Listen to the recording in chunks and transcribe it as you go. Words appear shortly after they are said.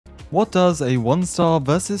What does a 1-star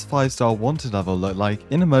versus 5-star wanted level look like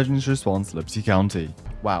in emergency response Liberty County?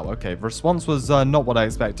 Wow, okay, the response was not what I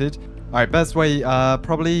expected. Alright, best way,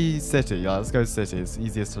 probably city. Yeah, let's go city. It's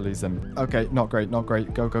easiest to lose them. Okay, not great, not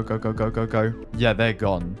great. Go, go, go, go, go, go, go. Yeah, they're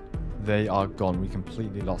gone. They are gone. We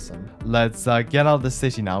completely lost them. Let's get out of the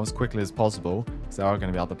city now as quickly as possible, because there are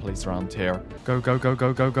going to be other police around here. Go, go, go,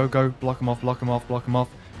 go, go, go, go. Block them off, block them off, block them off.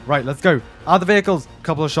 Right, let's go. Out of the vehicles.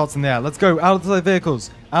 Couple of shots in the air. Let's go. Out of the vehicles.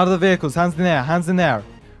 Out of the vehicles. Hands in the air. Hands in the air.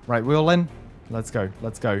 Right, we all in? Let's go.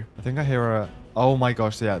 Let's go. I think I hear a... Oh my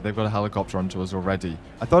gosh, yeah, they've got a helicopter onto us already.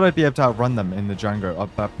 I thought I'd be able to outrun them in the Django,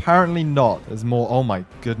 but apparently not. There's more. Oh my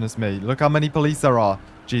goodness me. Look how many police there are.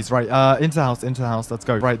 Jeez, right, into the house, let's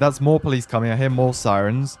go. Right, that's more police coming. I hear more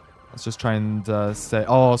sirens. Let's just try and say...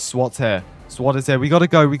 Oh, SWAT's here. SWAT is here. We gotta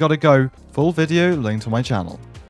go, we gotta go. Full video, link to my channel.